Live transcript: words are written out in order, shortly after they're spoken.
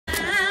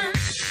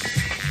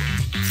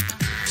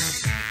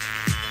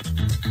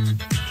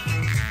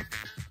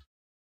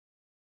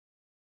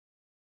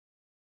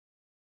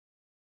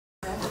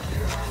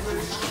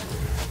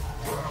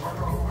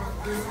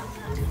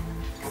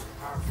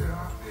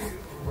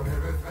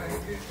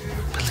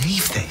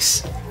believe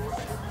this.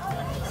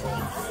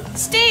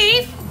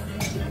 Steve!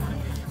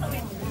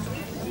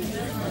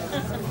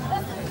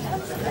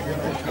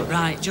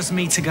 Right, just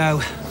me to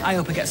go. I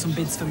hope I get some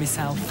bids for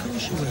myself. Of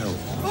course you will.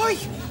 Oi!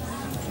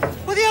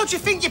 What the hell do you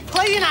think you're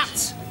playing at?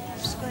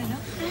 What's going on?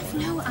 I have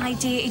no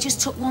idea. He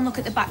just took one look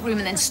at the back room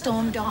and then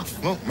stormed off.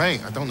 Well,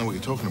 mate, I don't know what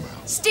you're talking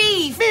about.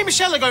 Steve! Me and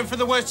Michelle are going through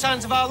the worst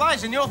times of our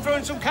lives and you're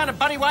throwing some kind of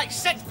Barry White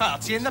sex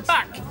party in the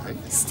back.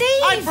 Steve!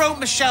 I broke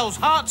Michelle's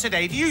heart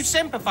today. Do you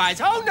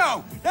sympathise? Oh,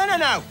 no.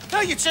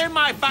 No, you turned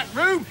my back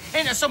room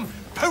into some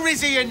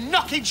Parisian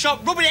knocking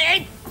shop, rubbing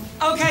it in.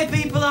 OK,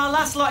 people, our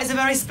last lot is a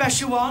very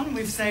special one.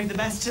 We've saved the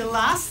best till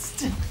last.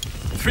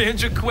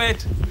 300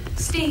 quid.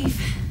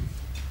 Steve,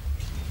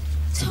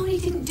 Tony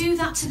didn't do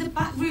that to the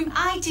back room.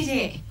 I did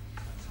it.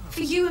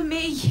 For you and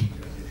me.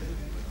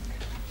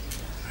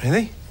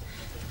 Really?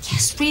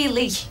 Yes,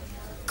 really.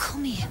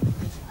 Come here.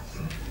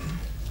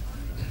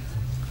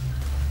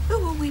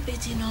 Who are we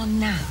bidding on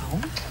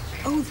now?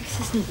 Oh, this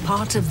isn't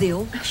part of the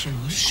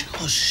auction.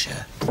 Shush.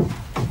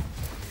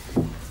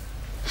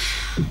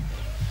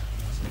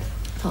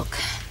 Look,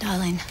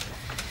 darling,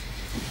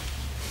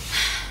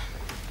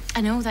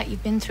 I know that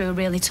you've been through a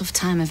really tough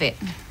time of it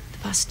the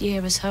past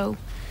year or so,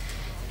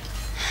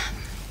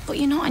 but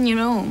you're not on your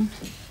own.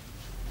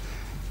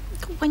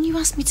 When you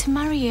asked me to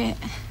marry you,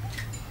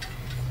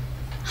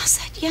 I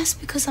said yes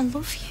because I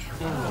love you.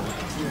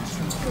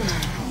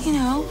 You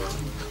know,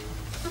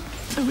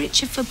 for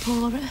richer, for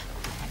poorer,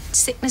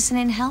 sickness and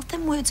in health,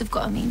 them words have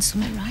got to mean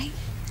something, right?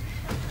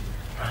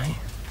 Right.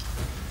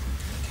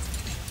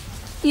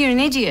 You're an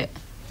idiot.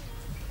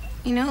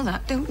 You know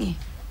that, don't you?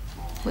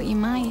 But you're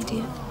my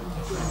idiot.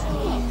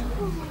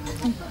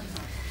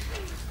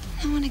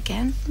 Now and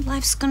again,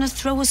 life's gonna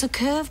throw us a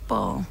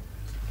curveball.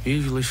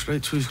 Usually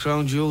straight to his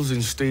crown jewels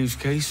in Steve's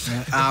case.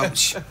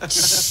 Ouch.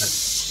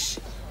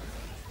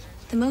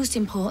 The most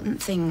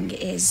important thing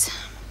is,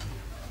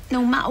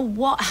 no matter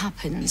what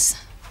happens,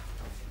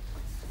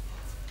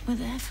 we're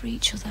there for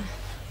each other.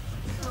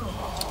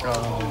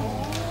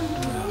 Oh,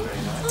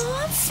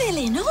 I'm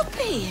filling up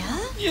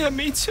here. Yeah,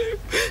 me too.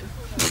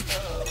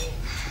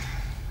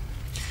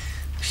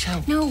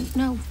 Michelle.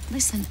 No,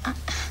 listen.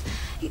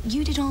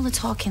 You did all the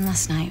talking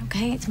last night,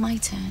 OK? It's my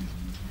turn.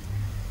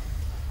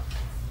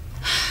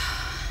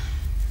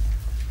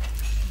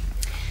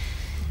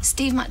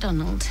 Steve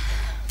MacDonald,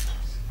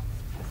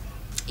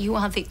 you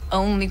are the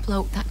only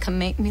bloke that can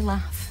make me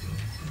laugh.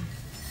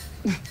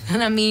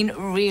 And I mean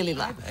really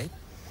laugh.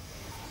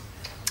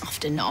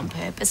 Often not on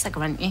purpose, I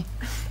grant you.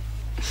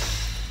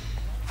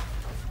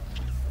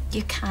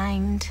 You're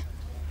kind.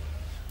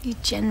 You're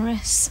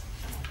generous.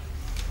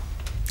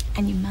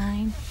 And you're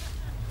mine.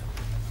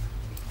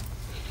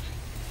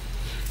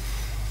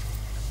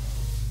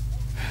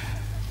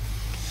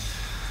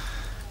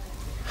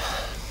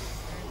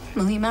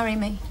 Will you marry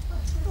me?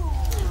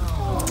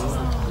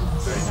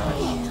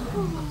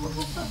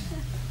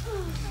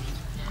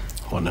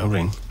 What, no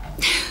ring?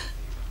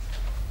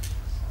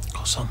 Of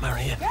course I'll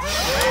marry you.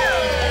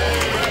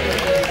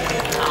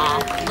 Oh,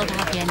 love a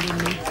happy ending,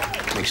 me.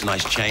 Makes a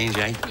nice change,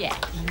 eh? Yeah.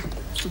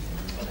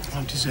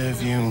 I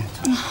deserve you.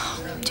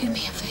 Oh, do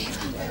me a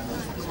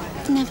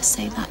favour. Never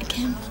say that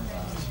again.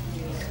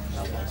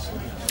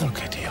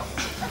 Okay, deal.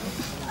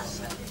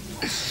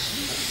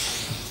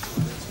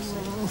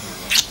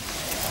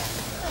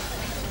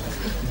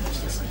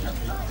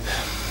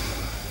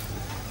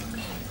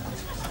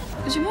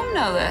 Does your mum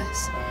know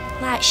this?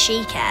 Like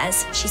she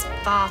cares. She's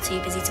far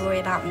too busy to worry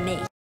about me.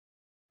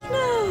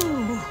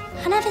 No.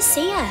 I never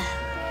see her.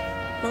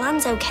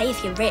 Milan's okay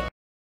if you're rich.